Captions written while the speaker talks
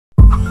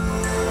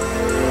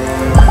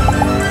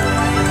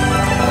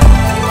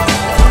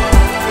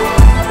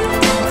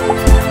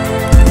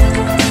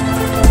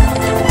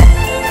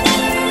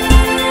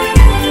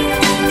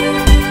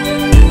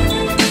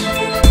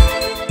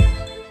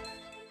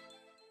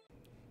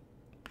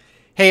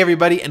Hey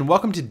everybody, and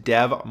welcome to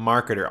Dev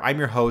Marketer. I'm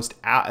your host,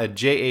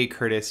 J.A.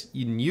 Curtis.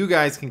 You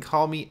guys can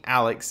call me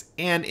Alex,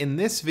 and in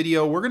this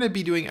video, we're going to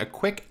be doing a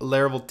quick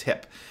Laravel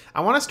tip.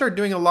 I want to start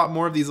doing a lot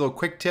more of these little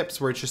quick tips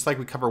where it's just like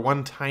we cover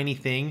one tiny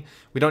thing.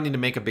 We don't need to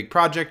make a big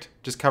project,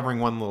 just covering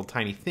one little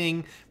tiny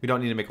thing. We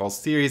don't need to make a whole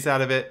series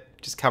out of it,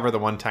 just cover the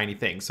one tiny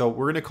thing. So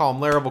we're going to call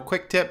them Laravel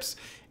quick tips.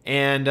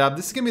 And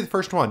this is going to be the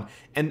first one.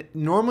 And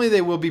normally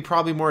they will be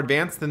probably more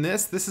advanced than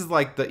this. This is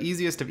like the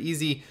easiest of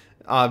easy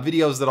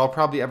videos that I'll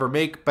probably ever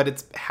make, but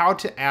it's how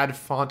to add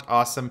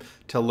FontAwesome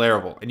to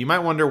Laravel. And you might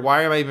wonder,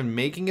 why am I even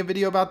making a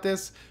video about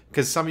this?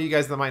 Because some of you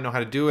guys that might know how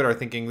to do it are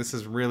thinking this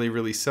is really,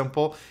 really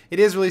simple. It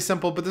is really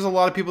simple, but there's a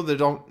lot of people that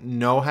don't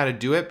know how to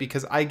do it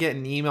because I get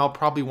an email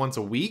probably once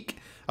a week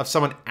of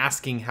someone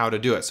asking how to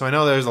do it. So I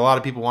know there's a lot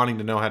of people wanting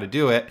to know how to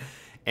do it.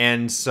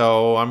 And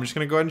so I'm just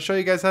going to go ahead and show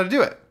you guys how to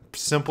do it.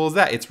 Simple as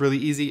that. It's really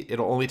easy.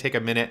 It'll only take a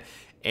minute.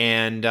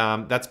 And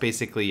that's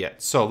basically it.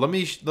 So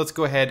let's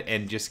go ahead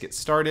and just get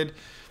started.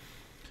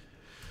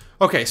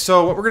 Okay,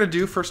 so what we're going to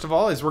do first of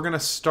all is we're going to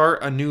start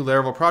a new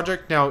Laravel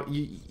project. Now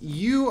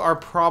you are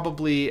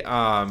probably,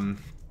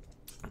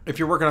 if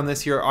you're working on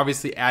this, you're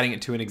obviously adding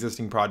it to an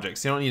existing project.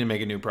 So you don't need to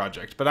make a new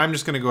project. But I'm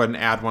just going to go ahead and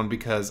add one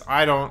because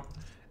I don't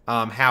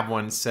have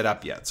one set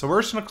up yet. So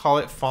we're just going to call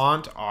it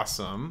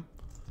FontAwesome.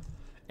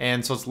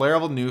 And so it's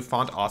Laravel new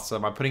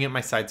FontAwesome. I'm putting it in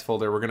my sites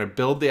folder. We're going to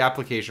build the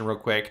application real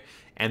quick.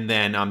 And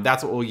then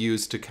that's what we'll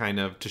use to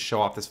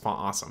show off this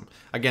FontAwesome.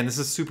 Again, this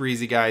is super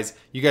easy, guys.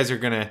 You guys are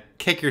going to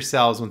kick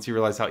yourselves once you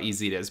realize how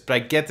easy it is. But I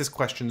get this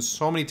question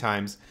so many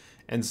times.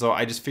 And so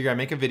I just figure I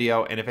make a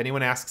video. And if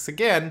anyone asks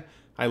again,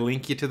 I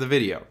link you to the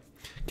video.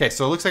 Okay,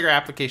 so it looks like our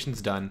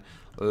application's done.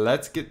 We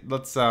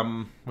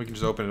can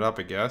just open it up,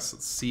 I guess.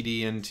 Let's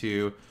cd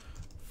into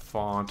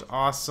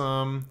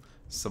FontAwesome,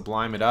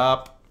 sublime it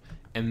up.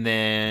 And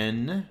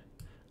then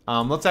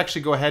let's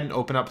actually go ahead and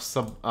open up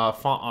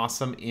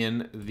FontAwesome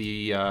in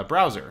the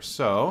browser.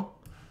 So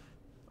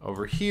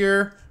over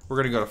here, we're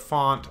going to go to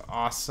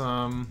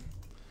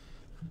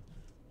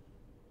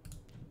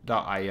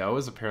FontAwesome.io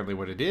is apparently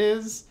what it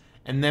is.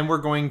 And then we're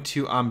going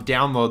to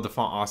download the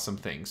FontAwesome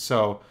thing.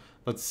 So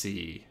let's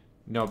see.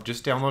 Nope,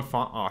 just download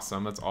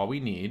FontAwesome. That's all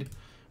we need.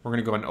 We're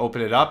going to go and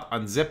open it up,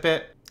 unzip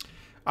it.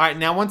 All right,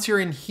 now once you're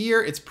in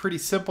here, it's pretty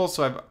simple.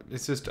 So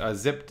it's just a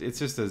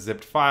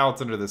zipped file.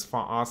 It's under this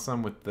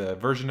FontAwesome with the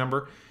version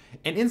number.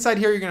 And inside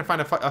here, you're going to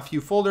find a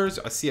few folders,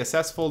 a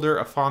CSS folder,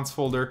 a fonts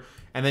folder,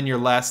 and then your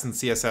less and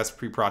CSS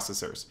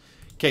preprocessors.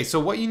 Okay, so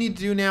what you need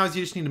to do now is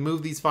you just need to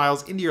move these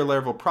files into your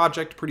Laravel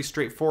project. Pretty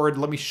straightforward.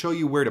 Let me show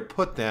you where to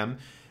put them.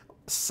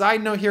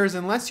 Side note here is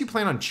unless you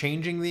plan on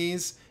changing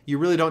these, you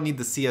really don't need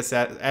the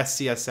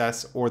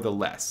SCSS or the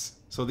less.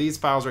 So these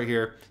files right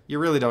here, you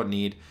really don't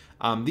need.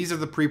 These are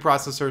the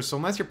preprocessors, so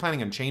unless you're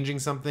planning on changing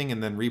something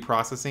and then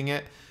reprocessing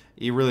it,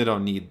 you really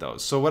don't need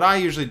those. So what I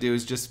usually do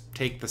is just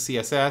take the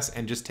CSS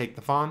and just take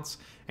the fonts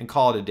and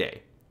call it a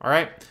day. All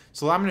right,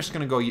 so I'm just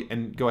going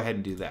to go ahead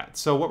and do that.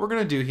 So what we're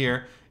going to do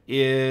here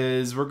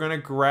is we're going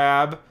to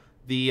grab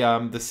the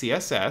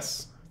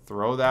CSS,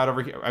 throw that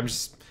over here.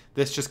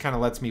 This just kind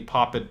of lets me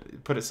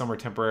put it somewhere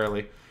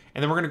temporarily,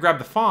 and then we're going to grab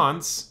the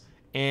fonts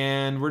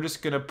and we're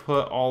just going to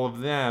put all of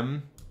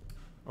them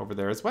over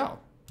there as well.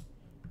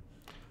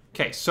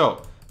 Okay,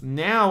 so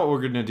now what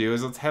we're going to do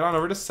is let's head on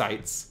over to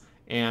Sites,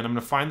 and I'm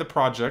going to find the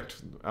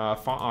project,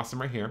 FontAwesome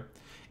right here,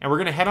 and we're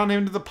going to head on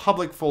into the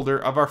public folder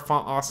of our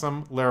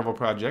FontAwesome Laravel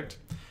project.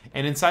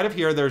 And inside of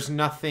here, there's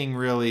nothing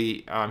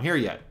really here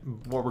yet.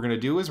 What we're going to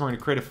do is we're going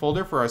to create a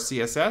folder for our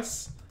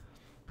CSS,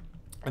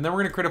 and then we're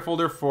going to create a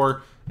folder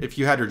for, if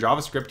you had your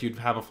JavaScript, you'd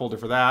have a folder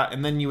for that,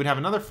 and then you would have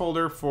another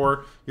folder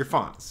for your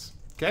fonts,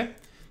 okay?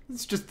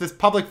 It's just this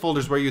public folder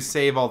is where you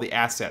save all the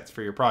assets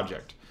for your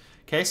project.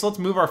 Okay, so let's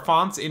move our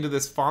fonts into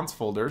this fonts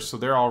folder. So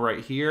they're all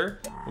right here.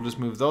 We'll just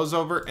move those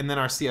over, and then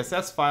our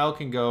CSS file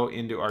can go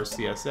into our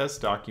CSS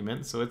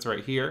document. So it's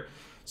right here.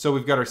 So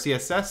we've got our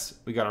CSS,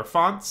 we got our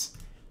fonts,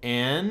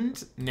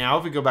 and now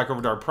if we go back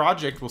over to our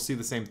project, we'll see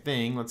the same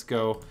thing. Let's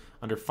go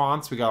under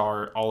fonts. We got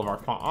all of our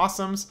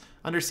FontAwesomes.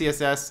 Under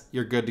CSS,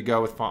 you're good to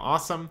go with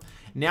FontAwesome.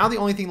 Now the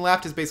only thing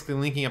left is basically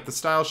linking up the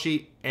style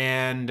sheet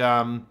and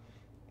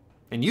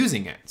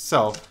using it.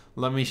 So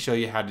let me show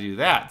you how to do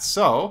that.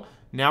 So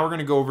now we're going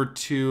to go over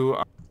to,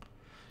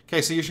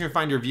 okay, so you're going to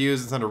find your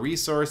views. It's under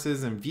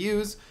resources and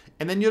views,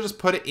 and then you'll just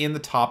put it in the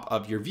top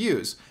of your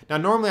views. Now,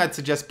 normally I'd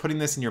suggest putting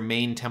this in your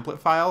main template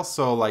file.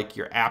 So like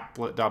your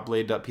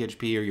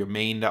app.blade.php or your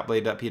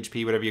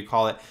main.blade.php, whatever you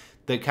call it,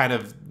 the kind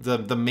of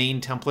the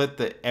main template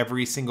that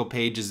every single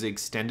page is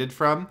extended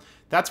from.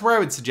 That's where I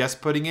would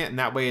suggest putting it, and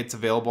that way it's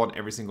available on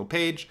every single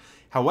page.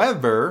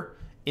 However,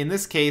 in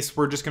this case,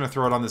 we're just going to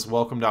throw it on this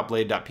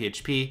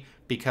welcome.blade.php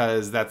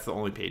because that's the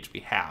only page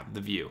we have,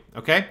 the view,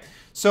 okay?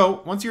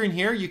 So once you're in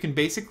here,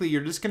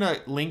 you're just gonna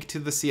link to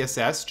the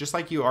CSS, just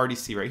like you already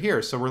see right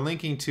here. So we're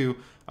linking to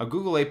a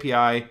Google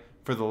API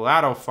for the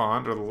Lato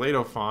font, or the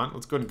Lato font.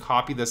 Let's go ahead and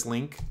copy this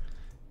link,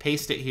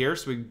 paste it here,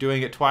 so we're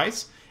doing it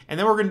twice. And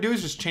then what we're gonna do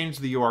is just change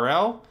the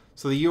URL.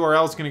 So the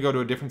URL is gonna go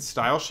to a different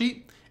style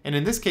sheet, And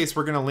in this case,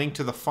 we're going to link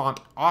to the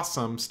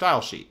FontAwesome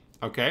style sheet.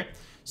 Okay,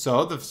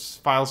 so the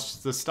style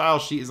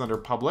sheet is under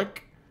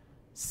public,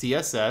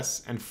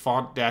 CSS, and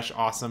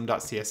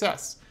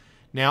font-awesome.css.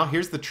 Now,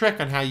 here's the trick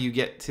on how you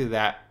get to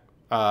that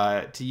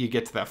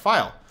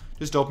file.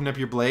 Just open up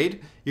your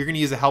blade. You're going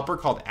to use a helper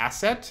called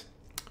asset,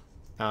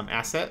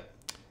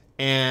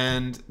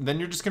 and then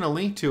you're just going to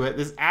link to it.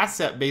 This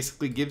asset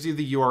basically gives you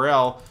the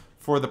URL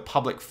for the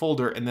public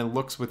folder and then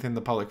looks within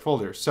the public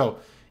folder. So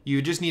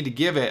you just need to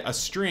give it a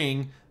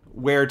string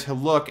where to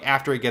look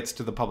after it gets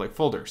to the public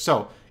folder.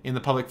 So in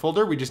the public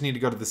folder, we just need to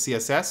go to the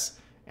CSS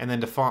and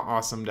then to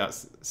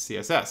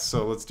fontawesome.css.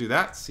 So let's do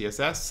that,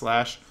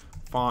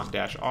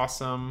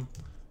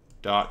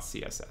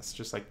 css/font-awesome.css,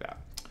 just like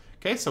that.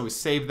 Okay, so we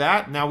save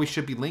that. Now we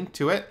should be linked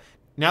to it.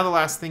 Now the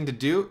last thing to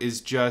do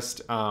is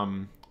just,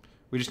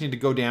 we just need to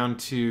go down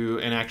to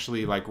and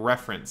actually like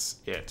reference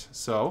it.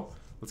 So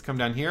let's come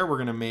down here. We're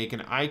gonna make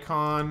an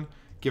icon,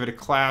 give it a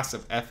class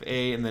of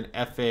FA, and then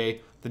FA,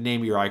 the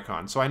name of your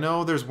icon. So I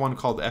know there's one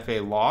called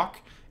FA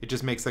lock. It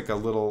just makes like a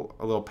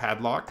little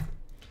padlock.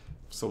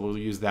 So we'll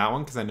use that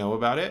one because I know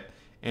about it.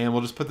 And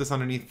we'll just put this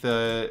underneath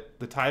the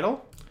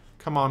title.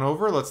 Come on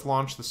over, let's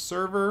launch the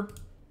server.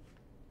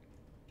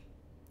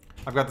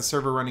 I've got the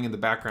server running in the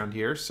background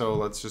here. So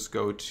let's just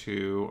go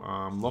to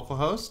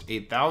localhost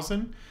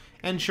 8000.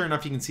 And sure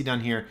enough, you can see down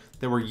here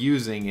that we're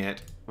using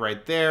it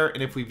right there.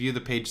 And if we view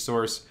the page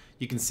source,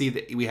 you can see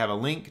that we have a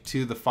link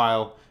to the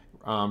file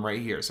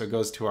right here. So it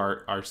goes to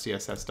our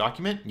CSS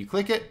document. You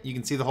click it, you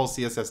can see the whole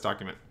CSS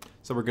document.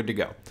 So we're good to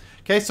go.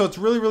 Okay, so it's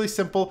really, really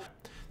simple.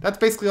 That's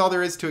basically all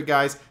there is to it,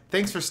 guys.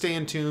 Thanks for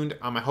staying tuned.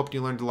 I hope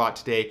you learned a lot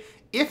today.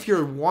 If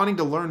you're wanting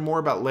to learn more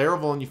about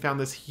Laravel and you found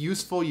this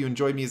useful, you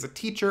enjoyed me as a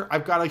teacher,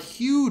 I've got a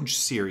huge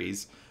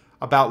series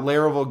about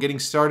Laravel, getting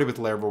started with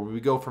Laravel, where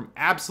we go from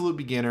absolute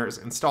beginners,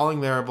 installing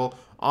Laravel,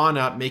 on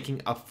up,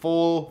 making a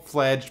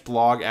full-fledged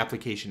blog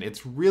application.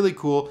 It's really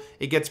cool.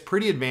 It gets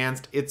pretty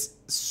advanced. It's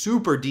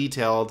super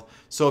detailed.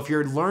 So if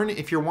you're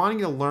wanting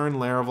to learn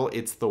Laravel,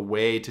 it's the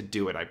way to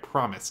do it, I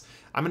promise.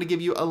 I'm gonna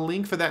give you a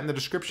link for that in the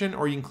description,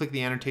 or you can click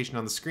the annotation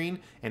on the screen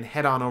and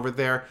head on over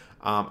there.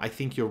 I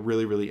think you'll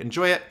really, really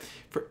enjoy it.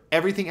 For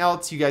everything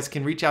else, you guys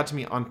can reach out to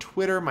me on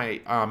Twitter. My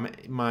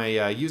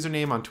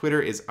username on Twitter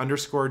is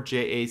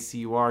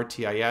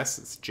 _JACURTIS.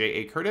 It's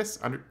J.A. Curtis.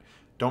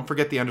 Don't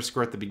forget the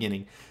underscore at the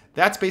beginning.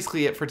 That's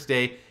basically it for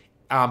today.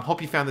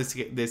 Hope you found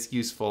this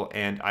useful,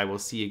 and I will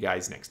see you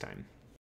guys next time.